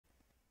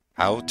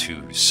How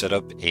to set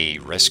up a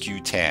rescue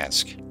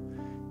task.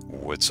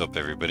 What's up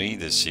everybody,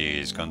 this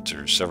is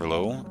Gunter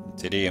Severlo.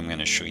 Today I'm going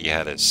to show you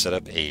how to set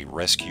up a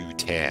rescue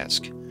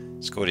task.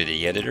 Let's go to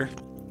the editor.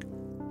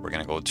 We're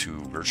going to go to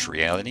virtual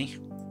reality.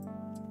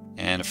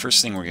 And the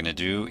first thing we're going to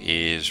do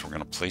is we're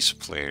going to place a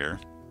player.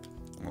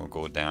 We'll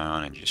go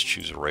down and just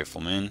choose a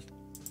rifleman.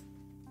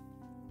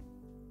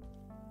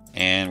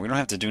 And we don't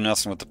have to do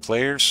nothing with the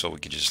player, so we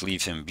could just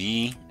leave him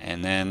be.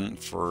 And then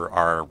for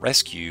our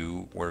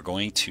rescue, we're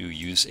going to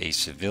use a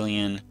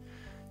civilian,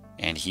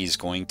 and he's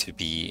going to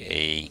be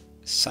a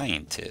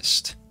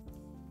scientist.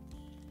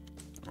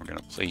 We're going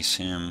to place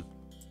him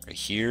right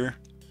here,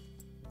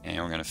 and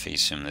we're going to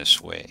face him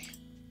this way.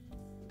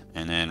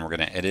 And then we're going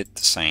to edit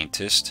the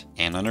scientist,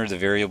 and under the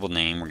variable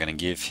name, we're going to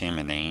give him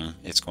a name.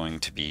 It's going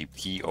to be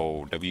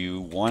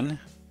POW1.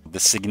 The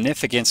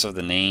significance of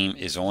the name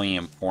is only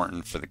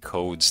important for the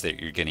codes that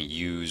you're going to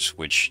use,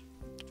 which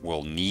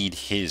will need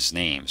his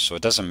name. So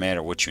it doesn't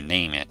matter what you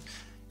name it,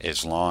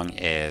 as long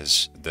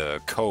as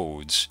the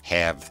codes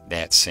have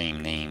that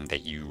same name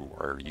that you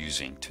are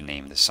using to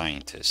name the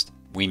scientist.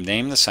 We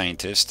name the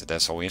scientist,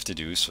 that's all we have to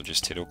do, so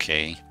just hit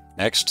OK.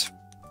 Next,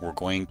 we're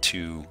going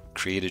to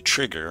create a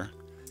trigger.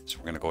 So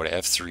we're going to go to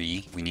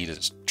F3. We need a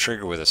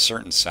trigger with a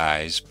certain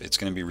size. It's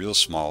going to be real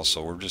small,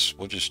 so we'll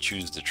just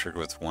choose the trigger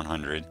with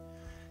 100.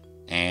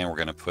 And we're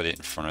going to put it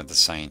in front of the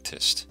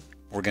scientist.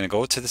 We're going to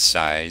go to the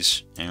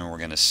size, and we're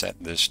going to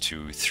set this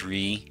to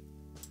 3,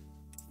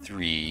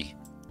 3,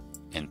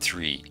 and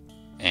 3.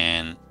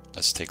 And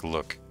let's take a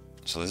look.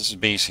 So this is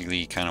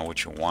basically kind of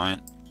what you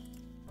want.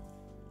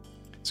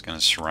 It's going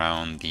to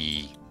surround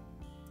the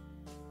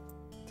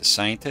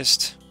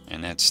scientist,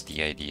 and that's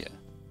the idea.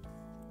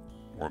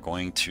 We're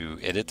going to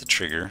edit the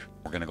trigger.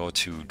 We're going to go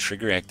to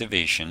trigger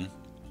activation,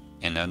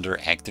 and under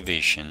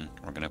activation,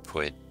 we're going to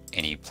put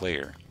any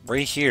player.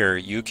 Right here,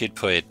 you could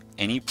put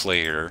any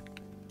player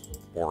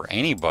or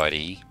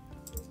anybody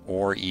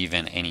or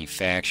even any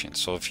faction.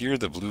 So if you're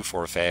the Blue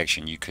 4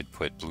 faction, you could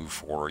put Blue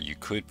 4, you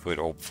could put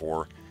Oak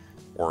 4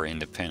 or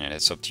independent.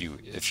 It's up to you.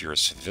 If you're a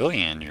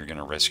civilian, you're going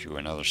to rescue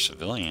another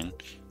civilian,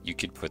 you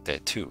could put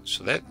that too.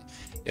 So that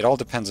it all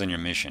depends on your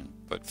mission.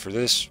 But for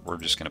this, we're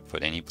just going to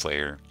put any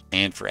player.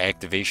 And for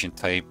activation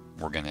type,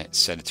 we're going to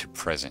set it to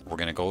present. We're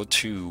going to go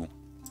to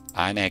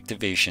on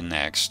activation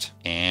next,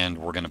 and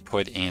we're going to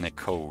put in a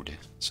code.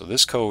 So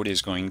this code is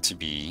going to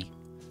be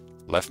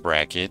left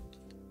bracket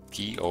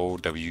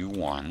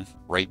POW1,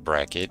 right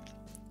bracket,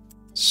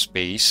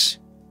 space,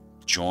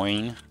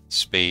 join,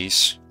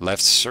 space,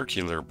 left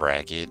circular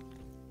bracket,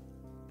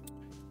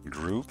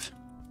 group,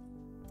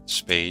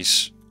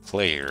 space,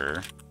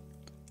 player,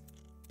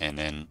 and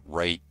then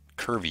right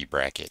curvy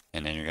bracket,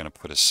 and then you're going to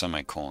put a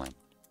semicolon.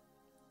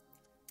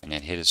 And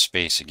then hit a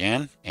space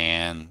again,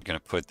 and I'm going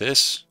to put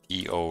this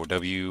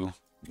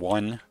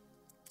POW1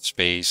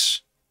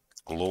 space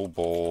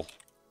global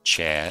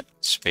chat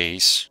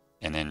space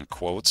and then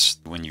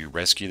quotes. When you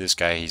rescue this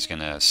guy, he's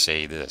going to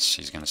say this.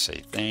 He's going to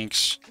say,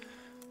 "Thanks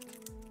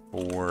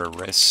for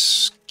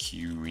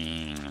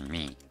rescuing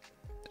me."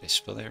 Did I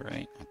spell that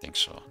right? I think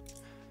so.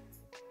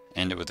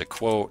 End it with a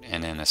quote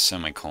and then a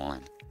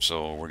semicolon.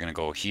 So we're going to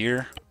go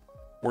here.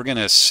 We're going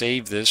to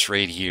save this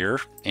right here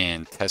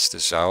and test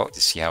this out to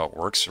see how it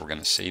works. So we're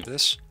going to save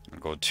this. I'm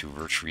going to go to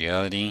virtual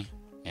reality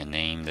and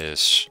name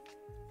this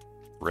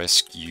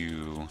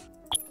rescue.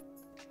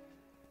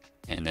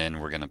 And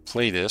then we're going to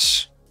play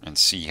this and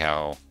see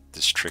how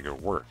this trigger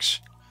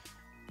works.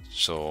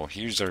 So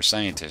here's our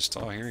scientist.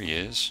 Oh, here he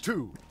is.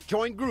 2.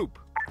 Join group.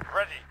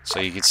 Ready. So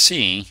you can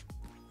see,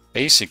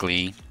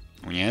 basically,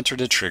 when you enter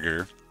the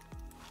trigger,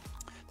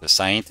 the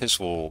scientist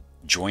will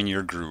join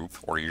your group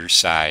or your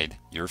side,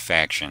 your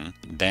faction.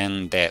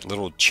 Then that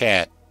little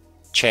chat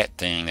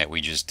thing that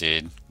we just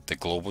did, the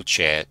global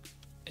chat,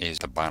 is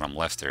the bottom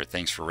left there.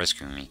 "Thanks for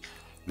rescuing me."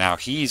 Now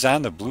he's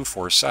on the Blue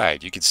 4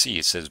 side. You can see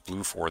it says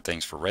Blue 4,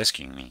 "Thanks for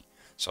rescuing me."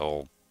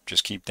 So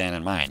just keep that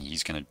in mind.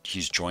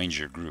 He's joined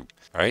your group.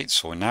 All right.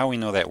 So now we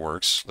know that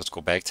works. Let's go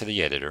back to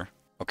the editor.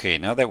 Okay.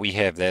 Now that we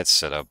have that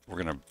set up,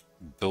 we're gonna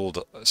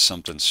build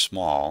something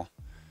small.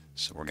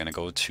 So we're gonna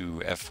go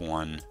to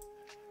F1.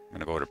 I'm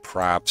going to go to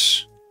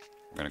props,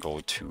 I'm going to go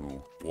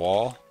to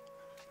wall,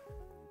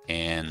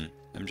 and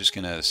I'm just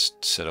going to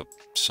set up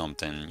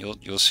something.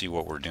 You'll see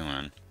what we're doing.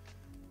 I'm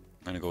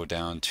going to go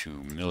down to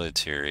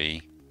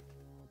military,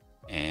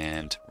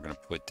 and we're going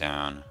to put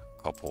down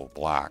a couple of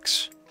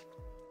blocks.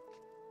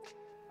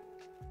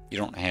 You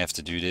don't have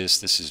to do this.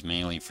 This is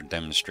mainly for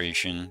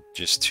demonstration,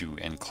 just to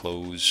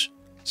enclose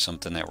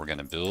something that we're going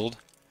to build.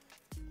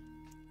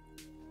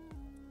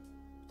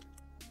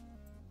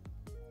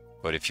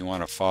 But if you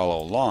want to follow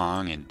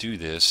along and do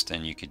this,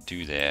 then you could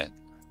do that.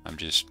 I'm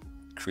just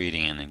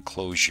creating an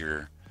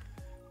enclosure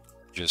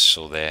just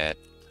so that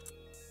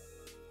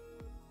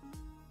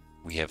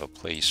we have a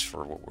place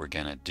for what we're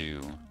going to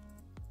do.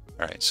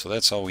 Alright, so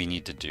that's all we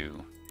need to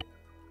do.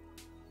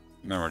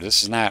 Remember,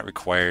 this is not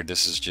required.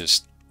 This is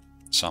just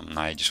something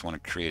I just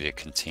want to create a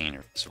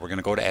container. So we're going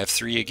to go to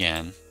F3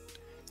 again.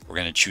 We're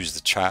going to choose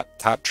the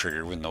top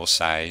trigger with no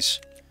size,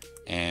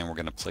 and we're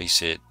going to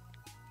place it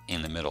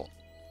in the middle.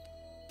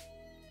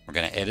 We're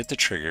going to edit the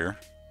trigger.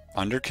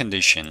 Under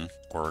condition,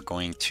 we're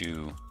going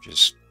to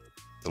just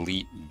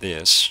delete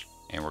this,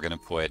 and we're going to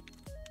put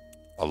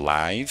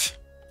alive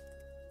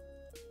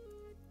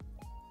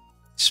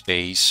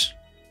space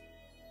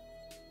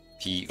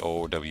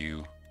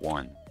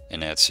POW1,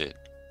 and that's it.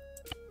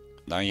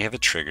 Now you have a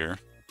trigger.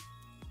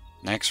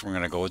 Next, we're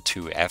going to go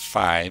to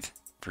F5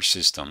 for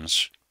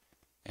systems,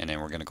 and then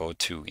we're going to go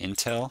to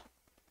Intel,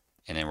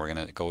 and then we're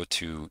going to go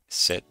to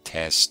set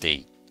task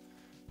state.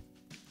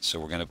 So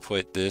we're going to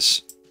put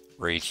this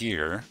right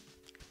here.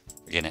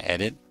 We're going to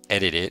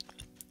edit it,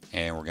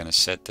 and we're going to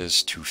set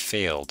this to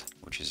failed,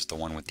 which is the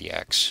one with the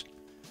X.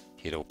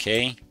 Hit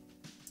OK,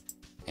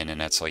 and then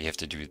that's all you have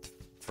to do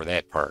for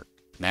that part.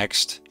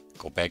 Next,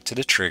 go back to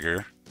the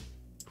trigger,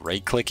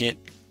 right click it,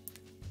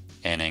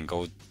 and then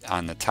go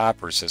on the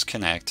top where it says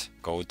connect,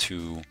 go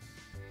to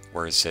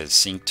where it says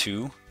sync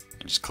to,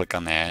 and just click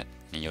on that,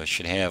 and you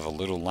should have a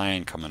little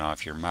line coming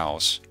off your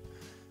mouse,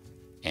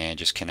 and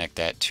just connect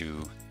that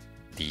to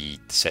the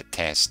set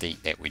task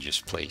state that we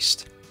just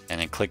placed. And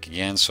then click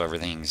again so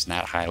everything's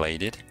not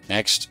highlighted.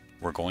 Next,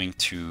 we're going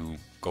to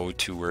go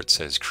to where it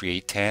says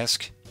create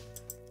task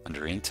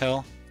under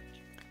Intel.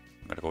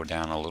 I'm going to go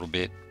down a little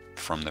bit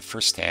from the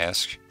first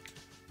task,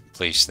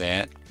 place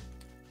that.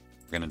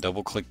 We're going to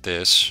double click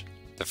this.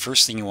 The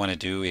first thing you want to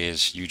do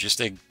is you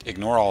just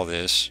ignore all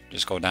this,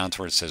 just go down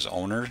to where it says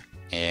owner,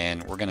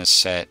 and we're going to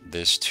set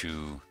this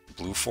to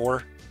blue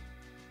 4,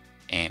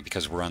 and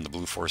because we're on the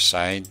blue 4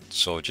 side.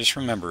 So just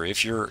remember,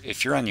 if you're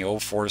on the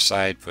O4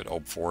 side, put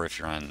O4. If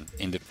you're on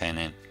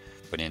independent,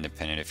 put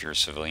independent. If you're a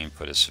civilian,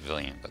 put a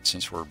civilian. But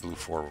since we're blue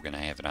 4, we're going to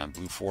have it on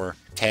blue 4.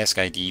 Task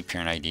ID,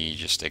 parent ID,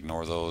 just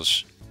ignore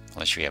those.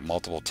 Unless you have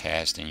multiple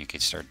tasks, then you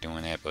could start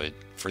doing that. But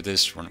for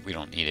this, we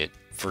don't need it.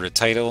 For the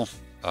title,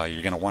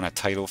 you're going to want a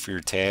title for your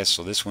task.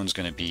 So this one's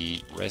going to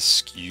be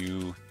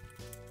Rescue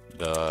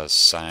the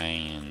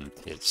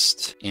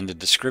Scientist. In the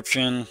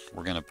description,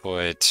 we're going to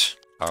put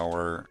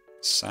our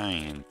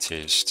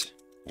scientist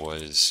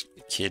was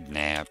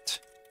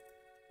kidnapped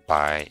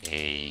by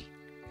a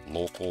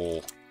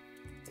local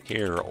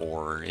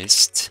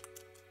terrorist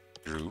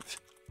group.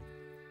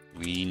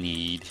 We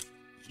need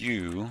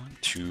you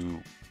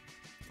to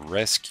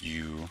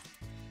rescue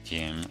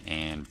him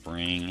and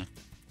bring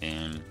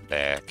him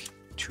back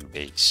to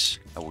base.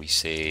 We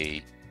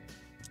say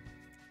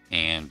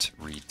and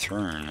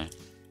return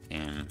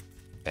him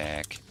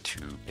back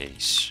to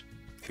base,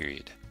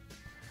 period.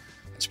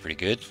 That's pretty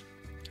good.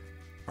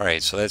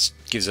 Alright, so that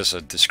gives us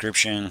a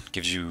description,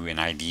 gives you an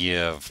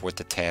idea of what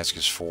the task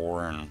is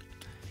for and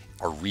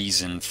a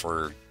reason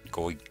for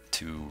going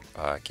to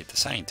get the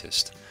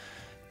scientist.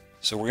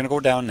 So we're going to go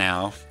down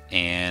now,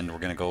 and we're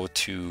going to go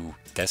to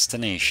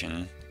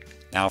destination.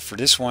 Now for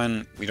this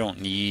one, we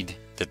don't need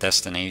the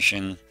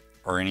destination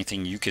or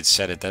anything. You could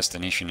set a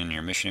destination in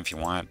your mission if you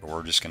want, but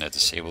we're just going to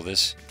disable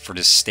this. For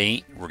the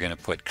state, we're going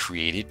to put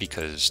created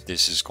because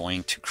this is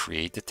going to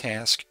create the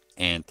task.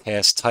 And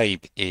task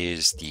type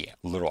is the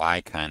little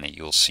icon that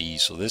you'll see.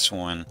 So this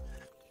one,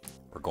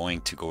 we're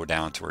going to go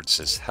down to where it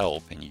says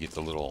help, and you get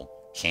the little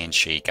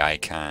handshake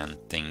icon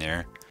thing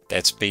there.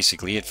 That's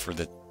basically it for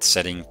the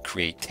setting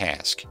create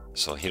task.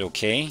 So hit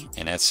OK,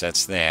 and that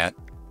sets that.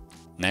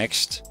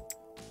 Next,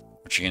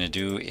 what you're going to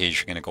do is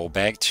you're going to go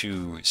back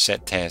to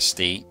set task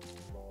state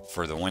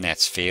for the one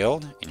that's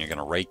failed, and you're going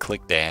to right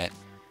click that.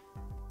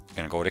 You're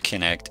going to go to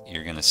connect.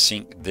 You're going to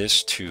sync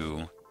this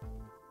to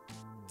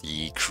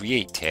the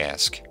create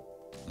task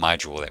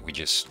module that we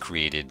just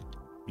created.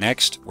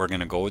 Next, we're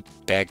going to go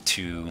back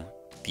to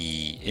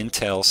the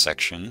Intel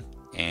section,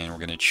 and we're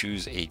going to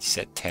choose a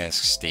set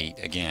task state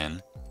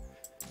again.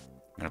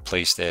 I'm going to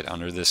place that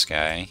under this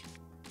guy,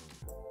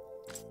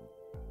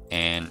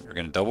 and we're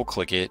going to double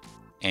click it,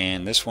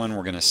 and this one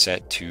we're going to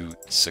set to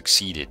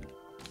succeeded,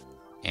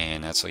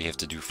 and that's all you have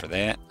to do for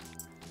that.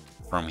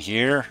 From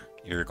here,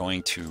 you're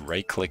going to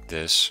right click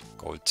this,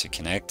 go to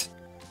connect,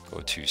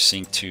 go to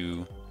sync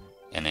to,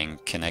 and then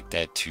connect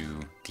that to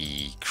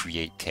the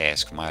create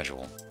task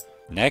module.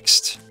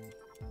 Next,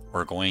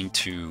 we're going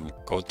to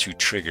go to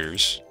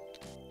triggers,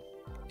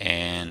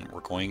 and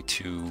we're going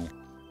to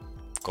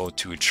go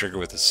to a trigger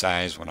with a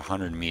size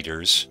 100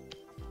 meters.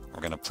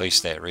 We're going to place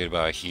that right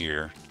about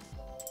here,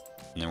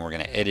 and then we're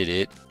going to edit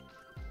it.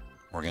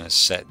 We're going to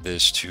set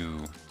this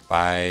to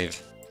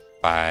 5,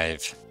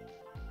 5,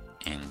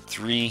 and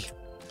 3.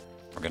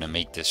 We're going to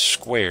make this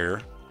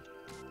square.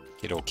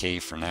 Hit OK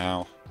for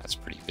now. That's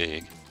pretty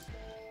big.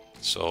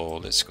 So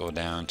let's go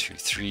down to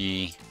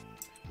 3,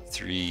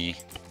 3,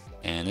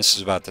 and this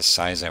is about the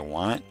size I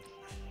want,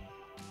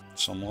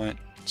 somewhat.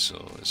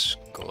 So let's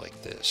go like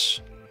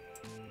this.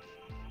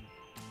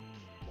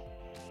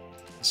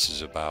 This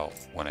is about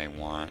what I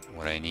want,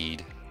 what I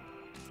need.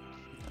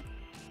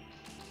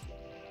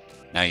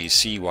 Now you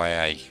see why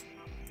I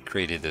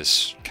created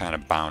this kind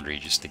of boundary,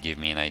 just to give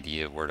me an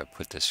idea of where to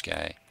put this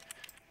guy.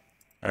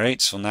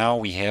 Alright, so now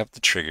we have the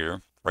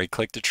trigger. Right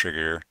click the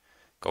trigger,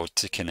 go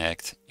to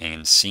connect,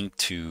 and sync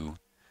to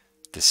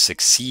the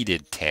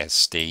succeeded task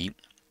state.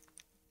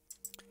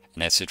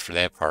 And that's it for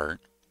that part.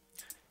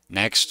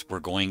 Next, we're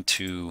going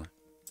to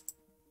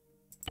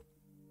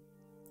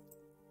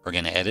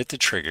edit the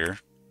trigger.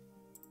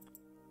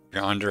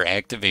 You're under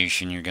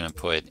activation, you're going to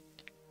put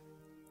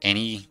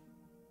anybody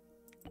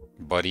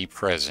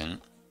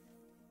present.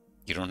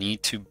 You don't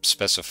need to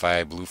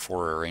specify Blue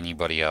 4 or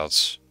anybody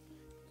else.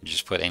 You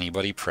just put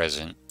anybody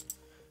present.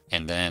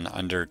 And then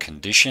under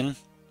condition,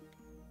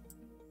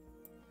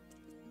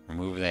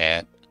 remove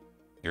that.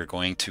 You're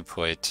going to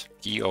put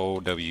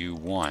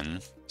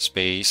POW1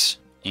 space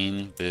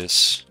in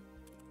this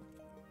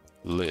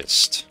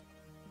list,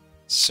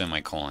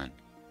 semicolon.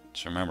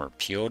 So remember,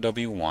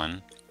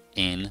 POW1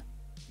 in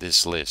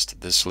this list.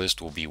 This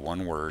list will be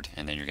one word,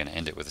 and then you're going to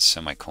end it with a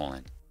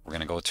semicolon. We're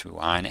going to go to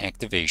on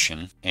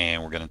activation,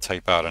 and we're going to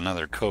type out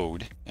another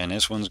code. And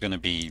this one's going to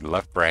be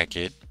left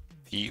bracket,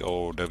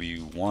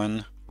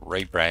 POW1,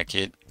 right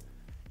bracket,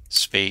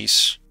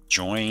 space,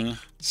 join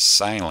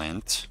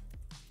silent.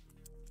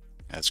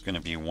 That's going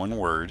to be one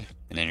word.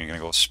 And then you're going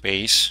to go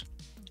space,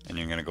 and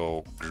you're going to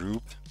go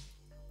group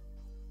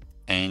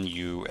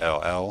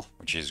NULL,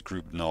 which is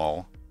group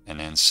null, and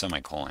then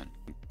semicolon.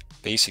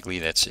 Basically,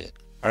 that's it.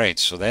 Alright,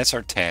 so that's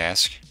our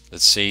task.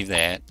 Let's save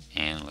that,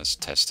 and let's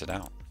test it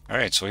out.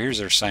 Alright, so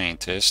here's our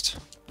scientist.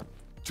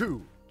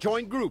 2.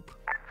 Join group.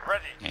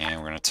 Ready. And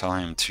we're going to tell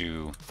him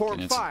to Form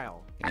get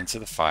file. into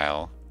the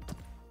file.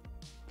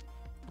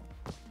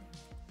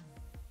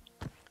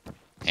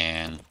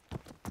 And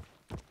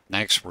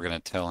next, we're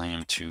going to tell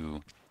him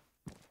to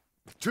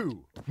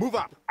 2. Move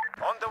up.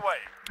 On the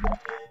way.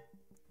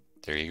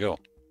 There you go.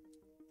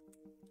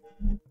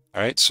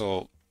 Alright,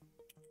 so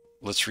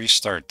let's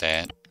restart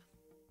that.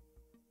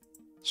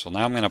 So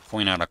now I'm going to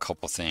point out a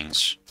couple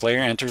things. Player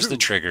enters 2. the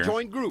trigger.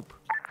 Join group.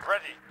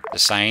 Ready. The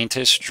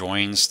scientist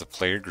joins the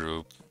player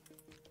group.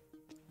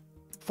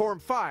 Form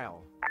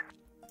file.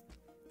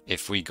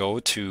 If we go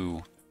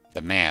to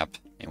the map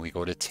and we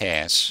go to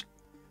tasks,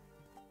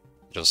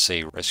 it'll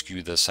say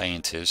rescue the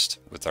scientist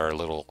with our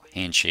little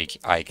handshake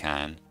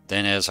icon.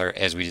 Then as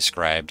we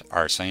described,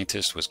 our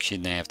scientist was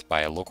kidnapped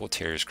by a local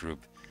terrorist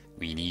group.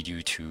 We need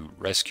you to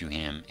rescue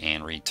him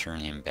and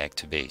return him back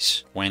to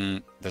base.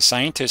 When the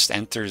scientist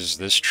enters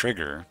this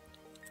trigger,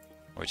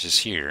 which is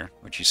here,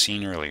 which you've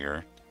seen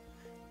earlier,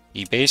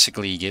 he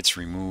basically gets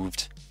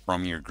removed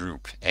from your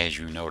group, as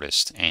you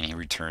noticed, and he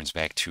returns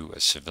back to a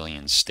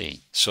civilian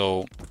state.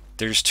 So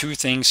there's two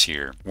things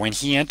here. When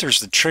he enters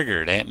the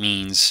trigger, that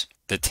means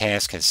the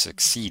task has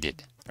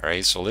succeeded. All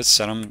right, so let's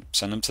send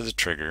him to the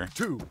trigger.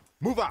 2.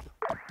 Move up.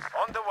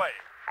 On the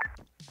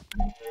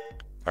way.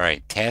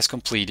 Alright, task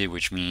completed,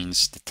 which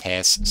means the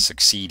task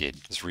succeeded.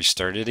 Let's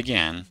restart it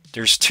again.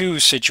 There's two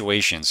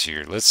situations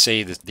here. Let's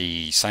say that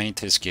the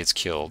scientist gets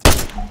killed.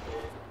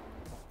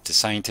 The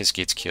scientist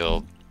gets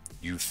killed,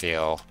 you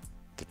fail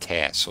the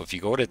task. So if you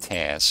go to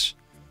tasks,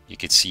 you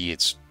can see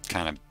it's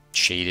kind of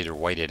shaded or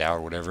whited out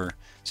or whatever.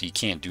 So you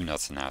can't do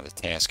nothing now. The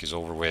task is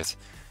over with.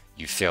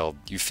 You failed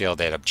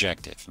that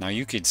objective. Now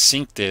you could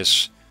sync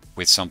this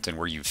with something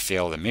where you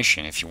fail the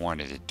mission if you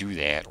wanted to do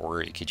that,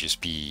 or it could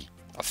just be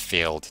a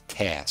failed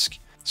task.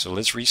 So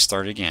let's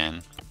restart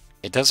again.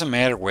 It doesn't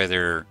matter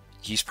whether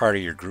he's part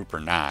of your group or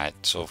not.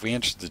 So if we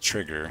enter the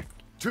trigger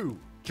 2.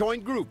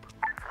 Join group.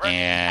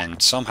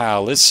 and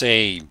somehow, let's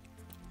say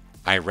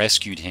I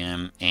rescued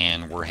him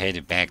and we're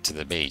headed back to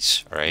the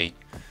base, right?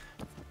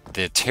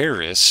 The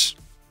terrorists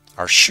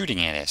are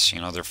shooting at us,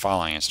 you know, they're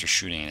following us, they're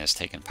shooting at us,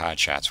 taking pot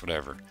shots,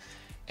 whatever,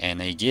 and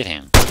they get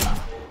him.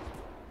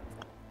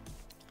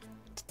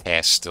 The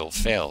task still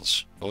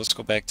fails. So let's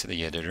go back to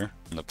the editor.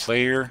 When the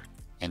player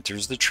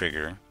enters the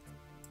trigger,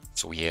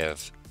 so we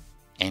have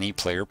any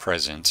player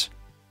present,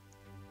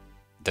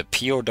 the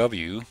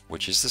POW,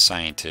 which is the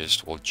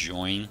scientist, will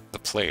join the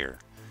player.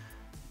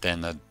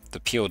 Then the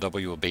POW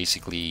will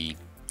basically,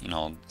 you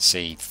know,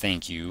 say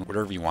thank you,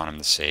 whatever you want him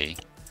to say.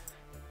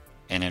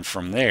 And then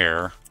from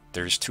there,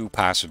 there's two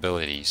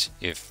possibilities.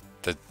 If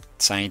the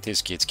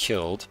scientist gets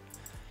killed,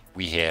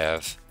 we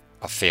have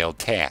a failed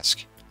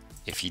task.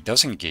 If he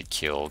doesn't get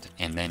killed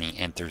and then he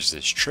enters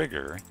this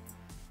trigger,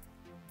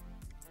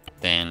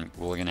 then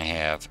we're going to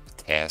have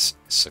task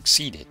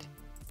succeeded.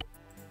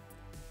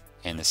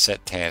 And the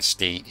set task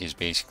state is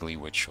basically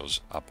what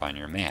shows up on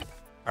your map.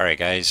 Alright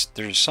guys,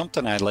 there's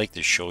something I'd like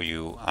to show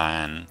you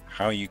on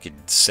how you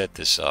could set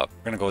this up.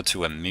 We're going to go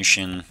to a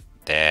mission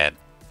that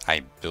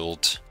I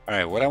built.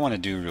 Alright, what I want to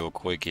do real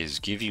quick is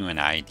give you an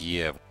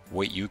idea of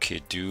what you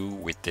could do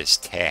with this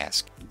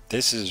task.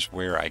 This is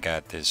where I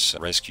got this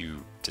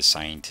rescue the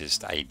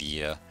scientist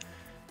idea,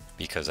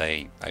 because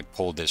I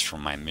pulled this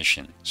from my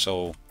mission.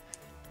 So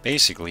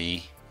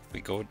basically,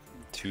 we go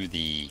to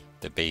the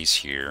base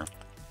here.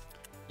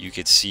 You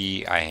could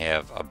see I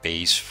have a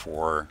base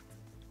for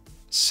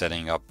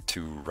setting up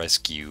to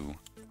rescue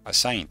a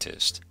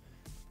scientist.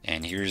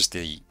 And here's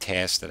the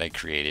task that I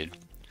created.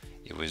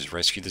 It was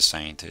rescue the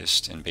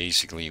scientist, and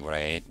basically what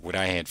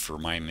I had for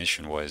my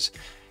mission was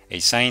a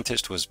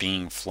scientist was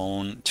being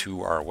flown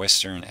to our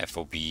western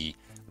FOB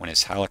when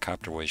his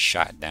helicopter was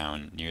shot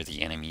down near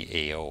the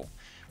enemy AO.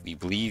 We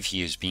believe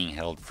he is being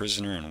held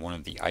prisoner in one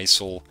of the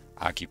ISIL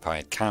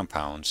occupied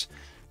compounds.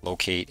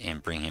 locate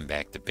and bring him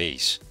back to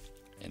base.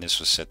 And this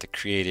was set to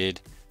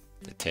created.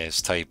 The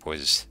task type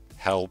was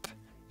help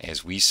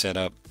as we set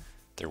up.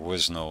 There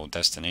was no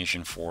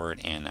destination for it,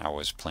 and I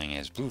was playing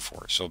as Blue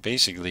Force. So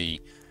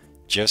basically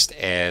just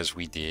as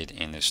we did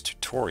in this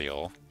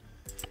tutorial.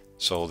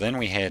 So then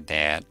we had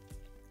that,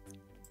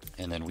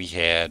 and then we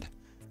had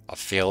a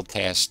failed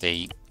task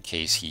state in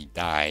case he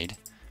died.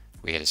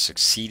 We had a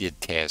succeeded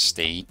task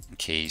state in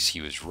case he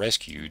was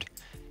rescued,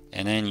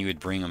 and then you would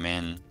bring him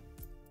in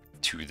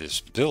to this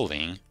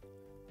building,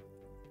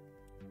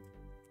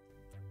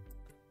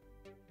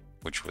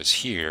 which was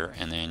here,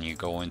 and then you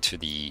go into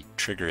the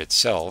trigger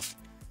itself.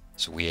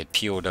 So we had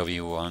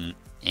POW1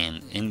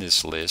 in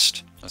this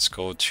list. Let's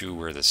go to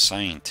where the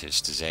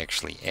scientist is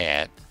actually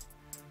at.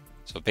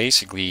 So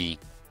basically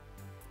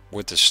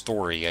with the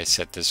story, I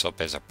set this up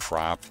as a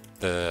prop.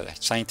 The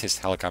scientist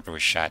helicopter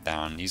was shot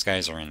down. These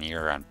guys are in the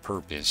air on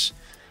purpose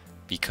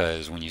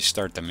because when you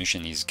start the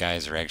mission, these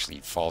guys are actually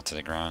fall to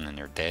the ground and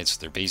they're dead. So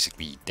they're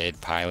basically dead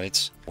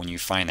pilots. When you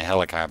find the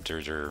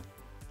helicopters, they're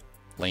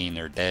laying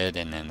there dead,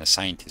 and then the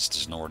scientist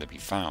is nowhere to be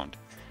found.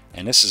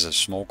 And this is a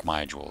smoke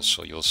module,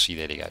 so you'll see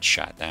that he got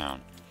shot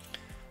down.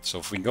 So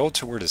if we go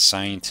to where the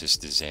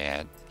scientist is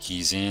at,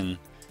 he's in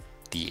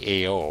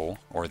the AO,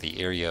 or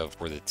the area of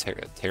where the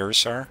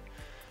terrorists are.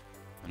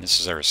 And this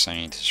is our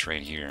scientist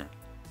right here.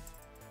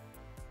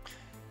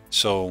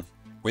 So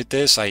with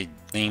this, I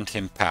named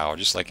him POW,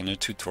 just like in the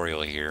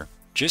tutorial here.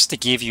 Just to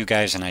give you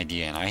guys an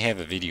idea, and I have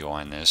a video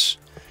on this,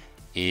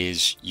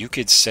 is you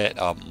could set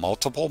up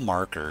multiple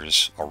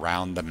markers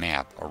around the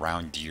map,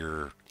 around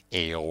your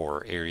AO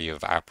or area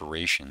of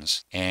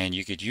operations, and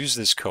you could use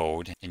this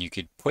code, and you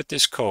could put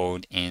this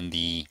code in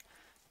the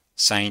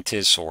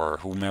scientists or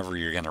whomever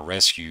you're going to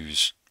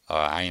rescue's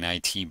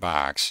INIT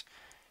box.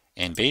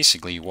 And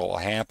basically what will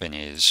happen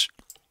is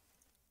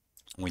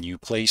when you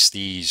place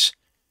these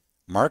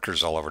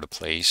markers all over the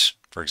place,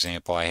 for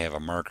example, I have a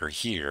marker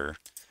here,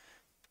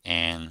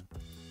 and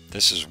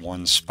this is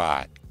one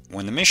spot.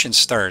 When the mission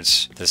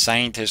starts, the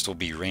scientist will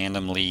be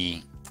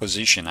randomly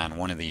positioned on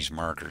one of these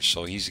markers.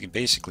 So he's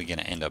basically going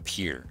to end up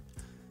here.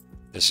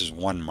 This is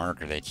one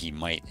marker that he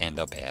might end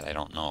up at. I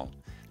don't know.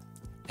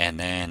 And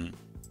then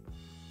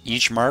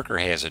each marker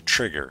has a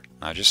trigger.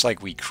 Now, just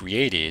like we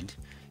created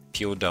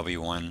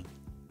POW1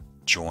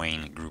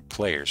 join group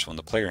players. When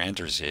the player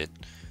enters it,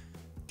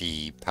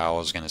 the POW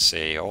is going to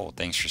say, oh,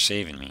 thanks for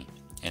saving me.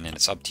 And then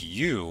it's up to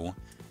you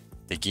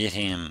to get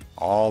him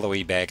all the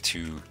way back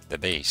to the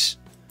base,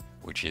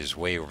 which is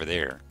way over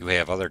there. You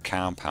have other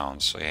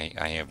compounds. So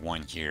I have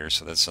one here,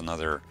 so that's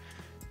another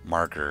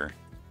marker.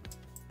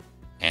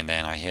 And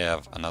then I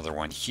have another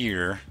one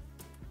here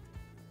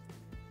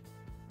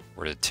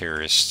where the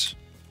terrorist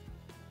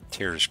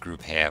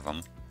group have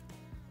them.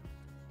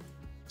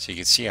 So you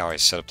can see how I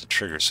set up the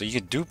trigger. So you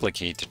could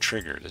duplicate the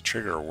trigger. The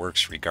trigger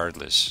works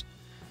regardless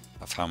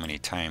of how many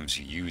times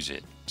you use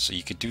it. So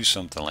you could do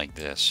something like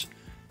this.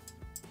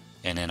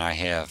 And then I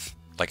have,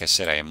 like I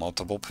said, I have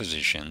multiple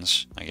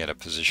positions. I got a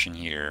position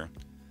here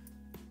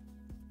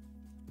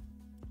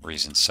where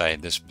he's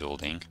inside this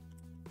building.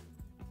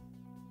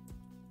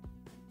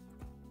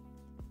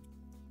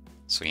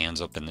 So he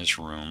ends up in this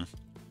room.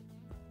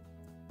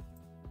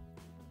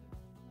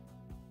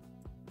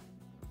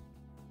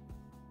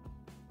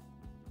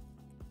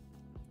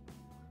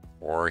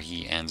 Or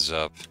he ends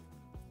up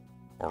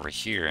over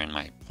here in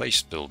my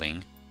place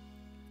building,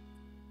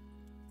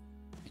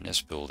 in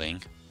this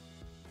building,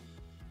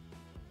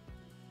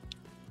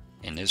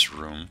 in this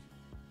room.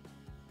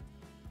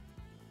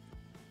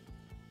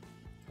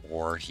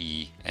 Or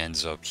he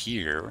ends up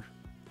here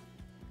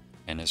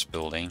in this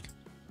building,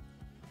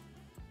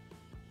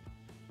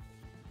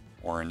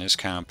 or in this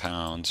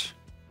compound,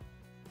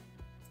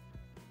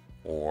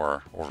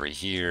 or over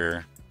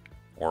here,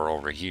 or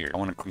over here. I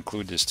want to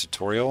conclude this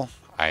tutorial.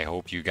 I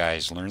hope you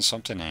guys learned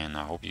something, and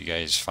I hope you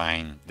guys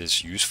find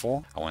this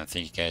useful. I want to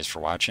thank you guys for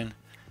watching,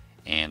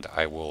 and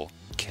I will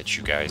catch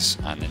you guys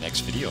on the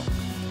next video.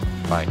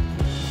 Bye.